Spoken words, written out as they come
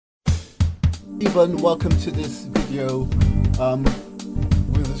Stephen, welcome to this video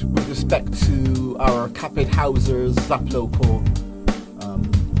with respect to our Capit Hauser's ZapLocal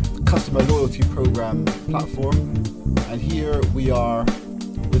customer loyalty program platform. And here we are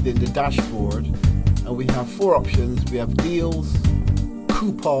within the dashboard, and we have four options. We have deals,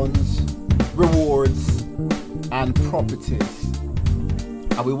 coupons, rewards, and properties.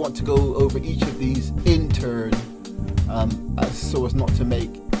 And we want to go over each of these in turn so as not to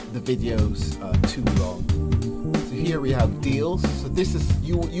make the videos too long. So here we have deals. So this is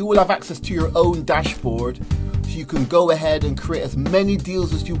you will have access to your own dashboard, so you can go ahead and create as many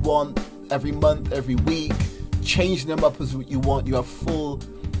deals as you want every month, every week, change them up as you want. You have full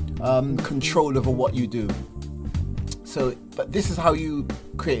control over what you do. So, but this is how you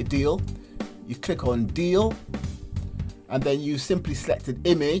create a deal. You click on deal, and then you simply select an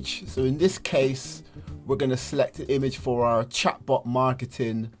image. So in this case, we're going to select an image for our chatbot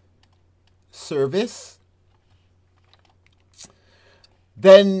marketing service.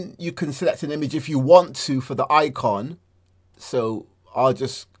 Then you can select an image if you want to for the icon. So I'll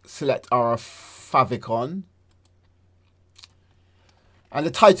just select our favicon and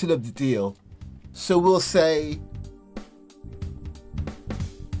the title of the deal. So we'll say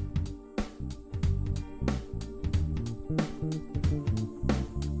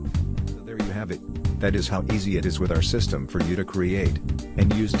That is how easy it is with our system for you to create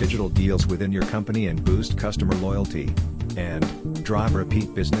and use digital deals within your company and boost customer loyalty and drive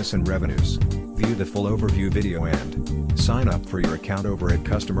repeat business and revenues. View the full overview video and sign up for your account over at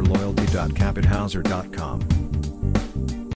customerloyalty.capithauser.com.